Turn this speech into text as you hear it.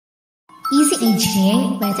Easy engineering,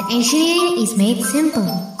 where the engineering is made simple.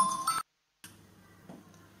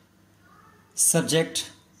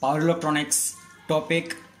 Subject Power Electronics.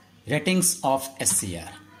 Topic Ratings of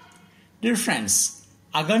SCR. Dear friends,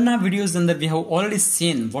 આગળના videos અંદર we have already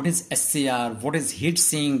seen what is SCR, what is heat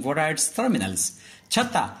sink, what are its terminals.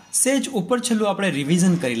 છતાં સેજ ઉપર છેલ્લું આપણે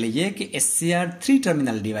revision કરી લઈએ કે SCR 3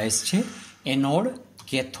 ટર્મિનલ ડિવાઇસ છે, એનોડ,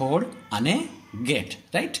 કેથોડ અને ગેટ,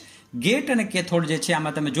 રાઈટ? ગેટ અને કેથોડ જે છે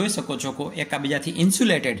આમાં તમે જોઈ શકો છો કે એકબીજાથી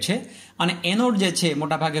ઇન્સ્યુલેટેડ છે અને એનોડ જે છે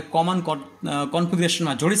મોટાભાગે કોમન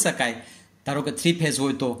કોન્ફિગરેશનમાં જોડી શકાય. ધારો કે 3 ફેઝ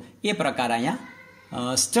હોય તો એ પ્રકાર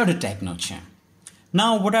અહીંયા સ્ટડ ટાઈપનો છે.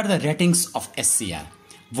 Now what are the ratings of SCR?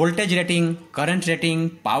 Voltage rating, current rating,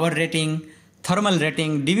 power rating, thermal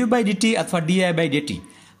rating, dV by dt અથવા di by dt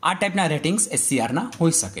આ ટાઈપના રેટિંગ્સ SCRના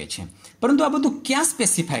હોઈ શકે છે. પરંતુ આ બધું ક્યાં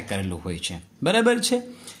સ્પેસિફાય કરેલું હોય છે? બરાબર છે.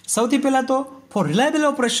 સૌથી પહેલા તો for reliable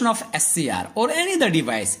operation of SCR or any other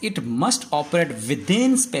device, it must operate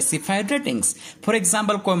within specified ratings. For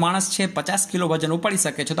example, કોઈ માણસ છે 50 કિલો વજન ઉપાડી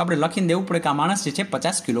શકે છે તો આપણે લખીને દેવું પડે કે આ માણસ જે છે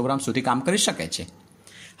 50 કિલોગ્રામ સુધી કામ કરી શકે છે.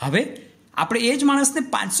 હવે આપણે એ જ માણસને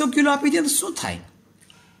 500 કિલો આપી દઈએ તો શું થાય?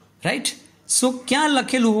 રાઈટ? સો ક્યાં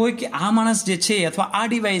લખેલું હોય કે આ માણસ જે છે અથવા આ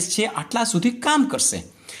ડિવાઇસ છે આટલા સુધી કામ કરશે?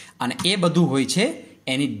 અને એ બધું હોય છે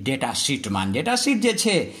એની ડેટા શીટમાં. ડેટા શીટ જે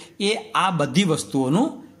છે એ આ બધી વસ્તુઓનું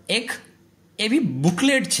એક એવી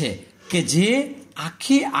બુકલેટ છે કે જે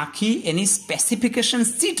આખી એની સ્પેસિફિકેશન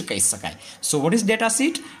શીટ કહી શકાય. So what is data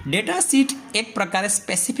sheet? Data sheet એક પ્રકારે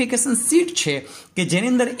સ્પેસિફિકેશન શીટ છે કે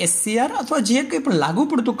જેની અંદર SCR અથવા જે કંઈ પણ લાગુ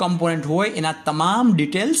પડતું કમ્પોનન્ટ હોય એના તમામ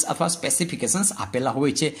ડિટેલ્સ અથવા સ્પેસિફિકેશન્સ આપેલા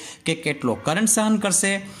હોય છે કે કેટલો કરંટ સહન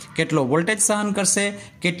કરશે, કેટલો વોલ્ટેજ સહન કરશે,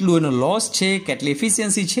 કેટલું એનો લોસ છે, કેટલી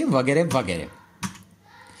એફિશિયન્સી છે, વગેરે વગેરે.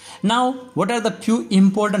 Now, what are the few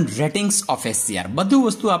important ratings of SCR? બધું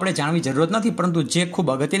વસ્તુ આપણે જાણવી જરૂરત નથી, પરંતુ જે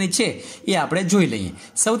ખૂબ અગત્યની છે એ આપણે જોઈ લઈએ.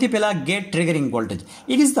 સૌથી પહેલા gate triggering voltage.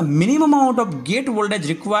 It is the minimum amount of gate voltage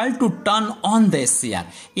required to turn on the SCR.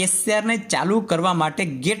 SCR ને ચાલુ કરવા માટે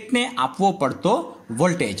ગેટને આપવો પડતો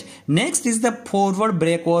voltage. Next is the forward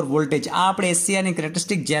બ્રેકઓવર voltage. આ આપણે SCR ની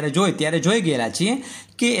કેરેક્ટરિસ્ટિક ત્યારે જોઈ ગયેલા છીએ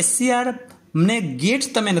કે SCR ને ગેટ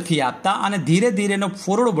તમે નથી આપતા અને ધીરે ધીરેનો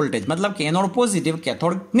ફોરવર્ડ વોલ્ટેજ મતલબ કે anode positive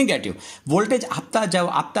cathode negative voltage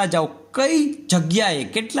આપતા જાઓ કઈ જગ્યાએ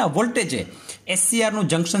કેટલા વોલ્ટેજે SCR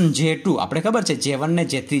નું જંક્શન J2 આપણે ખબર છે J1 ને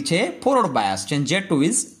J3 છે ફોરવર્ડ બાયસ છે, J2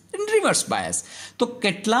 ઇઝ રિવર્સ બાયસ. તો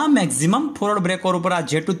કેટલા મેક્સિમમ ફોરવર્ડ બ્રેકઓવર ઉપર આ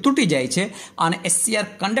J2 તૂટી જાય છે અને SCR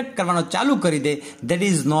કન્ડક્ટ કરવાનો ચાલુ કરી દે, that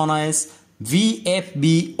is known as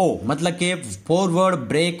VFBO મતલબ કે forward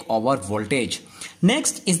break over voltage.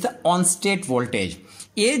 Next is the on state voltage.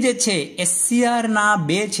 એ જે છે SCR ના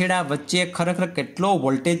બે છેડા વચ્ચે ખરેખર કેટલો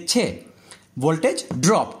વોલ્ટેજ છે, વોલ્ટેજ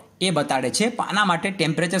ડ્રોપ એ બતાડે છે. આના માટે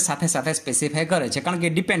ટેમ્પરેચર સાથે સ્પેસિફાય કરે છે કારણ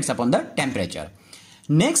કે depends upon the temperature.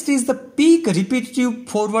 Next is the peak repetitive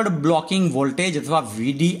forward blocking voltage અથવા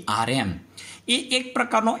VDRM. એ એક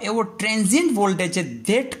પ્રકારનો એવો ટ્રાન્ઝિયન્ટ વોલ્ટેજ છે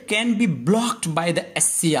that can be બ્લોક્ડ by the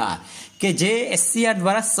SCR કે જે SCR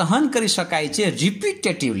દ્વારા સહન કરી શકાય છે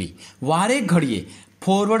રિપીટેટિવલી વારે ઘડીએ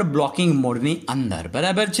ફોરવર્ડ બ્લોકિંગ મોડની અંદર.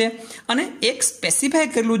 બરાબર છે. અને એક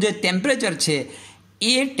સ્પેસિફાય કરેલું જે ટેમ્પરેચર છે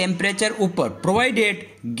એ ટેમ્પરેચર ઉપર પ્રોવાઇડેડ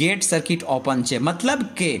ગેટ સર્કિટ ઓપન છે. મતલબ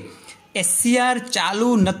કે SCR ચાલુ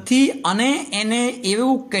નથી અને એને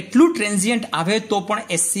એવું કેટલું ટ્રાન્ઝિયન્ટ આવે તો પણ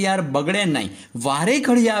SCR બગડે નહીં, વારે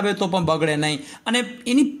ઘડી આવે તો પણ બગડે નહીં. અને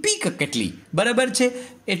એની પીક કેટલી? બરાબર છે.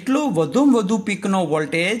 એટલો વધુમાં વધુ પીકનો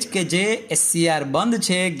વોલ્ટેજ કે જે SCR બંધ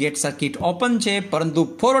છે, ગેટ સર્કિટ ઓપન છે પરંતુ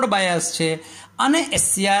ફોરવર્ડ બાયસ છે અને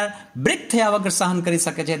SCR બ્રેક થયા વગર સહન કરી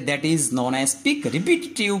શકે છે, that is known as peak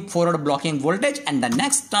repetitive forward blocking voltage and the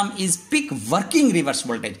next term is peak working reverse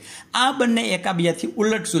voltage. આ બંને એકાબીજાથી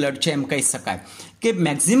ઉલટ સુલટ છે એમ કહી શકાય કે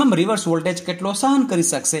મેક્સિમમ રિવર્સ વોલ્ટેજ કેટલો સહન કરી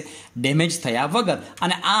શકશે ડેમેજ થયા વગર.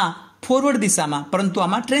 અને આ ફોરવર્ડ દિશામાં, પરંતુ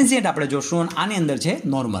આમાં ટ્રાન્ઝિયન્ટ આપણે જોશું અને આની અંદર છે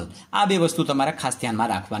નોર્મલ. આ બે વસ્તુ તમારે ખાસ ધ્યાનમાં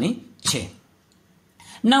રાખવાની છે.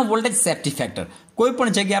 ના વોલ્ટેજ સેફ્ટી ફેક્ટર. કોઈ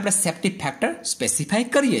પણ જગ્યાએ આપણે સેફ્ટી ફેક્ટર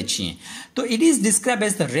સ્પેસિફાય કરીએ છીએ તો it is describe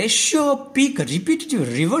as the ratio off peak repetitive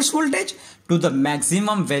reverse voltage to the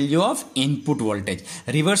maximum value of input voltage.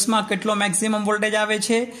 રિવર્સમાં કેટલો મેક્સિમમ વોલ્ટેજ આવે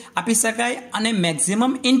છે આપી શકાય અને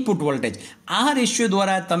મેક્સિમમ ઇનપુટ વોલ્ટેજ. આ રેશિયો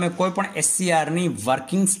દ્વારા તમે કોઈ પણ SCRની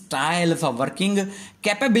વર્કિંગ સ્ટાઇલ અથવા વર્કિંગ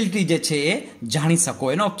કેપેબિલિટી જે છે એ જાણી શકો,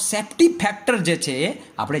 એનો સેફ્ટી ફેક્ટર જે છે એ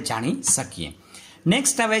આપણે જાણી શકીએ.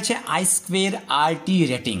 નેક્સ્ટ આવે છે I²RT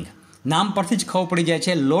રેટિંગ. નામ પરથી જ ખબર પડી જાય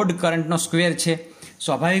છે લોડ કરંટનો સ્ક્વેર છે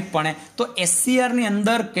સ્વાભાવિકપણે. તો SCRની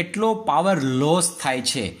અંદર કેટલો પાવર લોસ થાય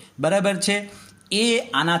છે, બરાબર છે, એ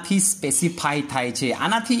આનાથી સ્પેસિફાય થાય છે.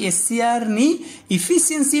 આનાથી એસસીઆરની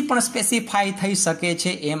ઇફિશિયન્સી પણ સ્પેસિફાય થઈ શકે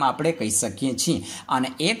છે એમ આપણે કહી શકીએ છીએ. અને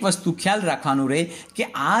એક વસ્તુ ખ્યાલ રાખવાનું રહે કે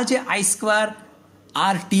આ જે I²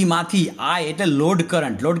 RT માંથી I એટલે લોડ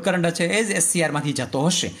કરંટ હશે એ જ એસસીઆરમાંથી જતો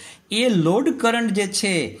હશે. એ લોડ કરંટ જે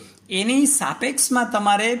છે એની સાપેક્ષમાં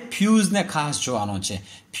તમારે ફ્યુઝને ખાસ જોવાનો છે.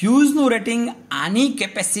 ફ્યુઝનું રેટિંગ આની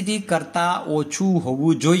કેપેસિટી કરતાં ઓછું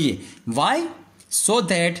હોવું જોઈએ. Y? So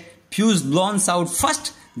that fuse બ્લોન્સ out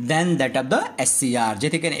first then that of the SCR.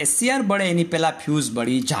 જેથી કરીને એસસીઆર બળે એની પહેલાં ફ્યુઝ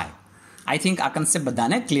બળી જાય. આઈ થિંક આ કન્સેપ્ટ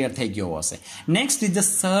બધાને ક્લિયર થઈ ગયો હશે. Next is the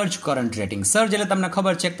surge current rating. Surge એટલે તમને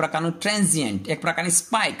ખબર છે એક પ્રકારનું ટ્રાન્ઝિયન્ટ, એક પ્રકારની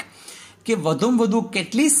સ્પાઇક, કે વધુમાં વધુ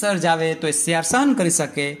કેટલી સર્જ આવે તો એસસીઆર સહન કરી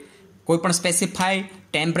શકે. કોઈ પણ સ્પેસિફાઈ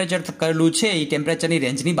ટેમ્પરેચર કરેલું છે એ ટેમ્પરેચરની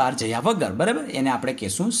રેન્જની બહાર જયા વગર, બરાબર, એને આપણે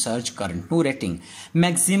કહીશું સર્જ કરંટનું રેટિંગ.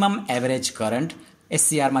 મેક્સિમમ એવરેજ કરંટ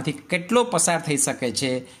એસસીઆરમાંથી કેટલો પસાર થઈ શકે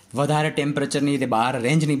છે વધારે ટેમ્પરેચરની બહાર,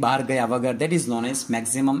 રેન્જની બહાર ગયા વગર, that is known as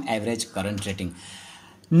maximum average current rating.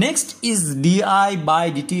 Next is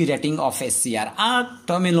di/dt rating of SCR. આ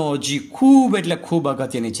ટર્મિનોલોજી ખૂબ એટલે ખૂબ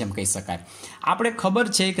અગત્યની છે એમ કહી શકાય. આપણે ખબર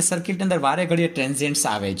છે કે સર્કિટની અંદર વારે ઘડીએ ટ્રાન્ઝિયન્ટ્સ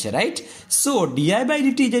આવે છે, રાઈટ? સો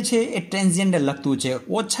di/dt જે છે એ ટ્રાન્ઝિયન્ટને લગતું છે.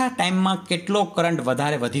 ઓછા ટાઈમમાં કેટલો કરંટ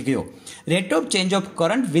વધારે વધી ગયો, rate of change of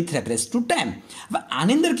current with reference to time. હવે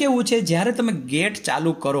આની અંદર કેવું છે, જ્યારે તમે ગેટ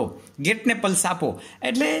ચાલુ કરો, ગેટને પલ્સ આપો,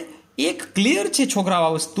 એટલે એક ક્લિયર છે છોકરાઓ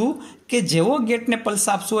આ વસ્તુ કે જેવો ગેટને પલ્સ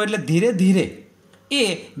આપશો એટલે ધીરે ધીરે એ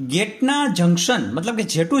ગેટના જંકશન, મતલબ કે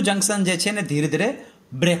જેટું જંકશન જે છે ને ધીરે ધીરે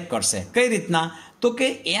બ્રેક કરશે. કઈ રીતના? તો કે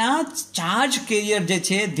આ ચાર્જ કેરિયર જે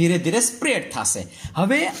છે ધીરે ધીરે સ્પ્રેડ થશે.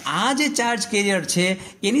 હવે આ જે ચાર્જ કેરિયર છે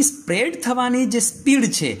એની સ્પ્રેડ થવાની જે સ્પીડ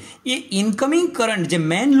છે એ ઇનકમિંગ કરંટ, જે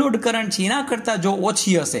મેઇન લોડ કરંટ છે એના કરતાં જો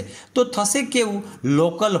ઓછી હશે તો થશે કેવું,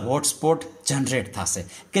 લોકલ હોટસ્પોટ જનરેટ થશે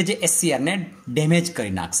કે જે એસસીઆરને ડેમેજ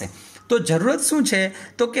કરી નાખશે. તો જરૂરત શું છે,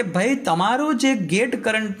 તો કે ભાઈ તમારો જે ગેટ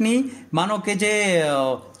કરંટની, માનો કે જે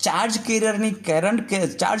ચાર્જ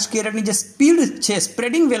કેરિયરની જે સ્પીડ છે,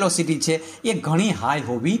 સ્પ્રેડિંગ વેલોસિટી છે એ ઘણી હાઈ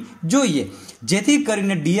હોવી જોઈએ, જેથી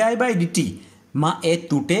કરીને di/dt માં એ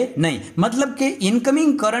તૂટે નહીં. મતલબ કે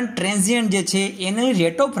ઇનકમિંગ કરંટ ટ્રાન્ઝિયન્ટ જે છે એની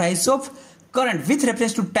rate of rise of current with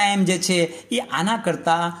reference to time જે છે એ આના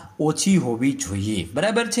કરતાં ઓછી હોવી જોઈએ,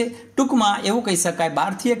 બરાબર છે? ટૂંકમાં એવું કહી શકાય,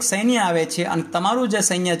 બહારથી એક સૈન્ય આવે છે અને તમારું જે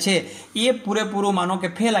સૈન્ય છે એ પૂરેપૂરું માનો કે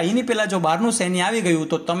ફેલાય, એની પહેલાં જો બહારનું સૈન્ય આવી ગયું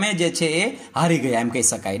તો તમે જે છે એ હારી ગયા એમ કહી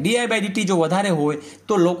શકાય. di/dt જો વધારે હોય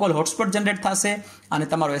તો લોકલ હોટસ્પોટ જનરેટ થશે અને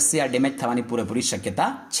તમારો એસસીઆર ડેમેજ થવાની પૂરેપૂરી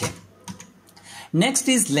શક્યતા છે.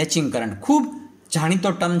 Next is latching current. ખૂબ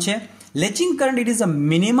જાણીતો ટર્મ છે. Latching current, it is a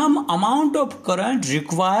minimum amount of current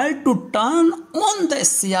required to turn on the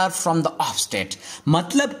SCR from the off state.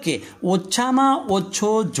 મતલબ કે ઓછામાં ઓછો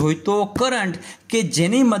જોઈતો કરંટ કે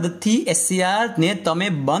જેની મદદથી SCR ને તમે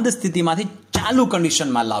બંધ સ્થિતિમાંથી ચાલુ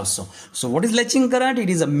કન્ડિશનમાં લાવશો. So what is latching current?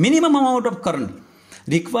 It is a minimum amount of current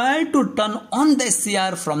required to turn on the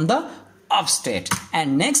SCR from the off state.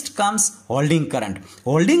 And next comes holding current.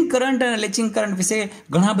 Holding current and latching current વિશે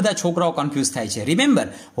ઘણા બધા છોકરાઓ confuse થાય છે. Remember,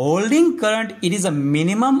 holding current, it is a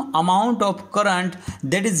minimum amount of current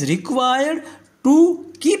that is required to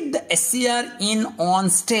keep the SCR in on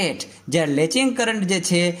state. જ્યારે latching current જે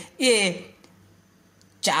છે એ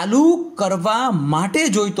ચાલુ કરવા માટે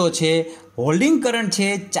જોઈતો છે, હોલ્ડિંગ કરંટ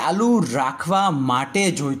છે ચાલુ રાખવા માટે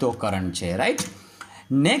જોઈતો કરંટ છે, right?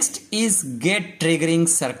 Next is gate triggering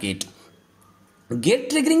circuit. Gate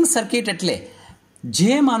triggering circuit એટલે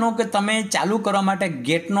જે માનો કે તમે ચાલુ કરવા માટે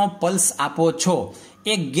ગેટનો પલ્સ આપો છો,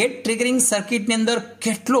 એ ગેટ ટ્રિગરિંગ સર્કિટની અંદર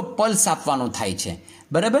કેટલો પલ્સ આપવાનો થાય છે,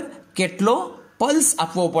 બરાબર? કેટલો પલ્સ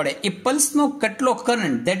આપવો પડે, એ પલ્સનો કેટલો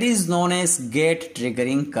current, that is known as gate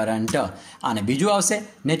triggering current. અને બીજું આવશે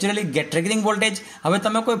નેચરલી ગેટ ટ્રિગરિંગ વોલ્ટેજ. હવે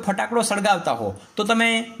તમે કોઈ ફટાકડો સળગાવતા હો તો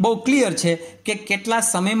તમે બહુ ક્લિયર છે કે કેટલા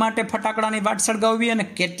સમય માટે ફટાકડાની વાટ સળગાવવી અને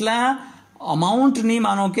કેટલા અમાઉન્ટની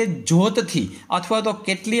માનો કે જ્યોતથી, અથવા તો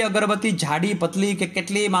કેટલી અગરબત્તી જાડી પતલી કે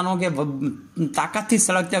કેટલી માનો કે તાકાતથી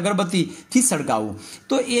સળગતી અગરબત્તીથી સળગાવવું.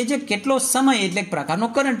 તો એ જે કેટલો સમય એટલે એક પ્રકારનો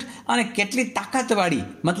કરંટ, અને કેટલી તાકાતવાળી,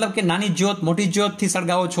 મતલબ કે નાની જ્યોત મોટી જ્યોતથી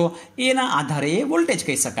સળગાવો છો એના આધારે એ વોલ્ટેજ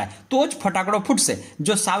કહી શકાય. તો જ ફટાકડો ફૂટશે.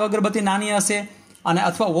 જો સાવ અગરબત્તી નાની હશે અને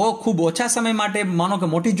અથવા ખૂબ ઓછા સમય માટે, માનો કે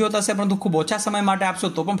મોટી જ્યોત હશે પરંતુ ખૂબ ઓછા સમય માટે આપશો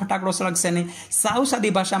તો પણ ફટાકડો સળગશે નહીં. સાવ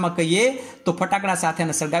સાદી ભાષામાં કહીએ તો ફટાકડા સાથે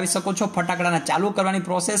એને સળગાવી શકો છો. ફટાકડાને ચાલુ કરવાની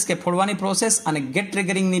પ્રોસેસ કે ફોડવાની પ્રોસેસ અને ગેટ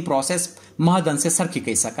ટ્રિગરિંગની પ્રોસેસ મહદઅંશે સરખી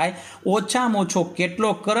કહી શકાય. ઓછામાં ઓછો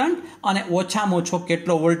કેટલો કરંટ અને ઓછામાં ઓછો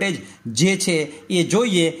કેટલો વોલ્ટેજ જે છે એ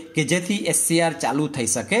જોઈએ કે જેથી એસસીઆર ચાલુ થઈ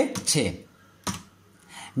શકે છે.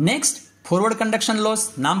 Next, forward conduction loss.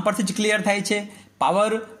 નામ પરથી જ ક્લિયર થાય છે. પાવર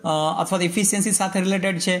અથવા તો ઇફિશિયન્સી સાથે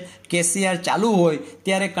રિલેટેડ છે કે એસસીઆર ચાલુ હોય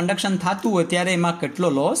ત્યારે કન્ડક્શન થતું હોય ત્યારે એમાં કેટલો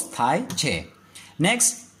લોસ થાય છે.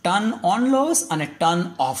 નેક્સ્ટ ટર્ન ઓન લોસ અને ટર્ન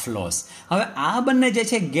ઓફ લોસ. હવે આ બંને જે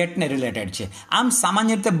છે ગેટને રિલેટેડ છે. આમ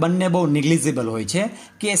સામાન્ય રીતે બંને બહુ નિગ્લિજિબલ હોય છે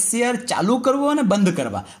કે એસસીઆર ચાલુ કરવો અને બંધ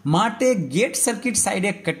કરવા માટે ગેટ સર્કિટ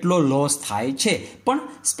સાઈડે કેટલો લોસ થાય છે પણ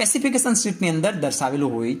સ્પેસિફિકેશન શીટની અંદર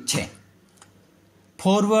દર્શાવેલું હોય છે.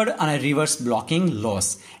 ફોરવર્ડ અને રિવર્સ બ્લોકિંગ લોસ.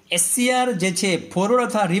 એસસીઆર જે છે ફોરવર્ડ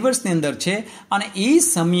અથવા રિવર્સની અંદર છે અને એ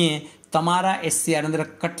સમયે તમારા એસસીઆર અંદર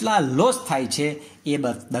કેટલા લોસ થાય છે એ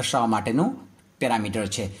દર્શાવવા માટેનું પેરામીટર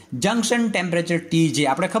છે. જંક્શન ટેમ્પરેચર ટી જે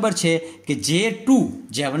આપણે ખબર છે કે J2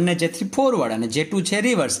 J1 ને J3 ફોરવર્ડ અને J2 છે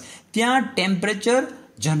રિવર્સ, ત્યાં ટેમ્પરેચર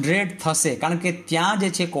જનરેટ થશે કારણ કે ત્યાં જે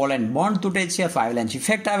છે કોલેન બોન્ડ તૂટે છે અથવા એવલાન્ચ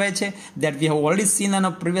ઇફેક્ટ આવે છે that we have already seen in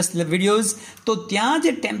our previous videos. તો ત્યાં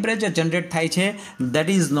જે ટેમ્પરેચર જનરેટ થાય છે that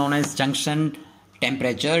is known as junction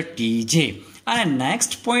temperature TJ. અને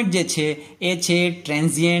નેક્સ્ટ પોઈન્ટ જે છે એ છે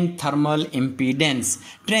transient thermal impedance.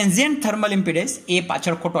 Transient thermal impedance એ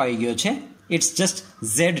પાછળ ખોટો આવી ગયો છે, ઇટ્સ જસ્ટ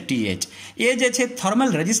ZTH. એ જે છે thermal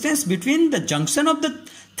resistance between the junction of the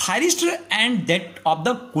થાઇરિસ્ટર and that of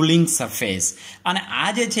the cooling surface. અને આ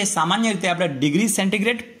જે છે સામાન્ય રીતે આપણે ડિગ્રી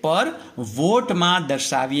સેન્ટીગ્રેડ પર વોટમાં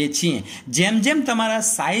દર્શાવીએ છીએ. જેમ જેમ તમારા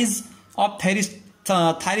સાઇઝ ઓફ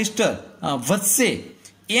થાઇરિસ્ટર વધશે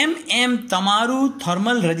એમ એમ તમારું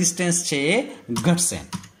થર્મલ રેઝિસ્ટન્સ છે એ ઘટશે.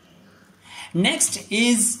 નેક્સ્ટ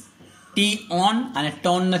ઇઝ ટી ઓન અને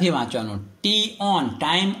ટર્ન નથી વાંચવાનું. ટી ઓન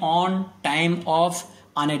ટાઈમ ઓફ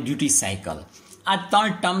અને ડ્યુટી સાયકલ. આ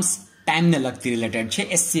ત્રણ ટર્મ્સ ટાઈમને લગતી રિલેટેડ છે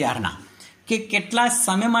એસસીઆરના, કે કેટલા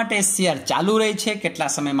સમય માટે એસસીઆર ચાલુ રહે છે, કેટલા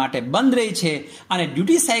સમય માટે બંધ રહે છે. અને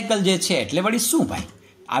ડ્યુટી સાયકલ જે છે એટલે વળી શું ભાઈ,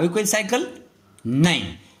 આવી કોઈ સાયકલ નહીં.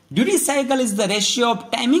 Duty cycle is the ratio of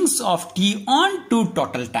timings of T on two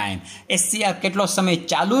total time. SCR કેટલો સમય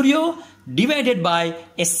ચાલુ રહ્યો ડિવાઇડેડ બાય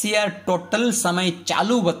એસસીઆર ટોટલ સમય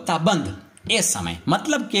ચાલુ વત્તા બંધ એ સમય.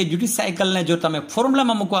 મતલબ કે ડ્યુટી સાયકલને જો તમે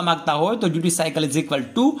ફોર્મ્યુલામાં મૂકવા માંગતા હોય તો duty cycle is equal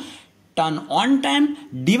to turn on time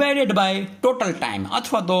divided by total time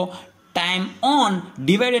અથવા તો time on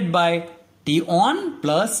divided by T on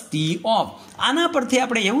plus T of. આના પરથી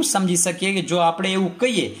આપણે એવું સમજી શકીએ કે જો આપણે એવું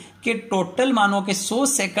કહીએ કે ટોટલ માનો કે 100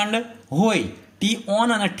 સેકન્ડ હોય ટી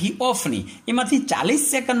ઓન અને ટી ઓફની, એમાંથી 40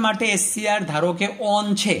 સેકન્ડ માટે એસસીઆર ધારો કે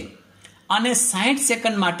ઓન છે અને 60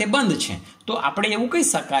 સેકન્ડ માટે બંધ છે, તો આપણે એવું કહી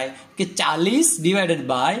શકાય કે 40 ડિવાઇડેડ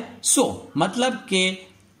બાય 100 મતલબ કે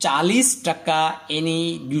 40% એની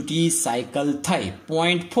ડ્યુટી સાયકલ થઈ.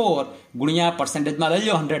 0.4 ગુણ્યા પર્સન્ટેજમાં લઈ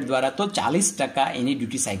લો 100 દ્વારા તો 40% એની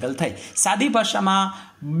ડ્યુટી સાયકલ થઈ. સાદી ભાષામાં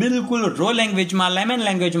બિલકુલ રો લેંગ્વેજમાં લેમેન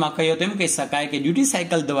લેંગ્વેજમાં કહીએ તો એમ કહી શકાય કે ડ્યુટી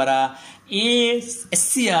સાયકલ દ્વારા એ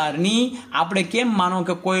એસસીઆરની આપણે કેમ માનો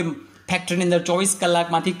કે કોઈ ફેક્ટરીની અંદર 24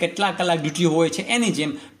 કલાકમાંથી કેટલા કલાક ડ્યુટી હોય છે એની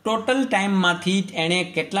જેમ ટોટલ ટાઈમમાંથી એણે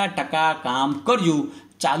કેટલા ટકા કામ કર્યું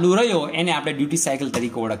ચાલુ રહ્યો એને આપણે ડ્યુટી સાયકલ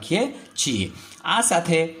તરીકે ઓળખીએ છીએ. આ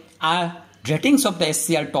સાથે આ ratings of the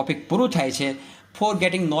SCR topic પૂરું થાય છે. For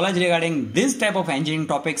getting knowledge regarding this type of engineering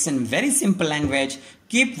topics in very simple language,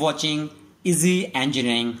 keep watching Easy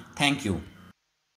Engineering. Thank you.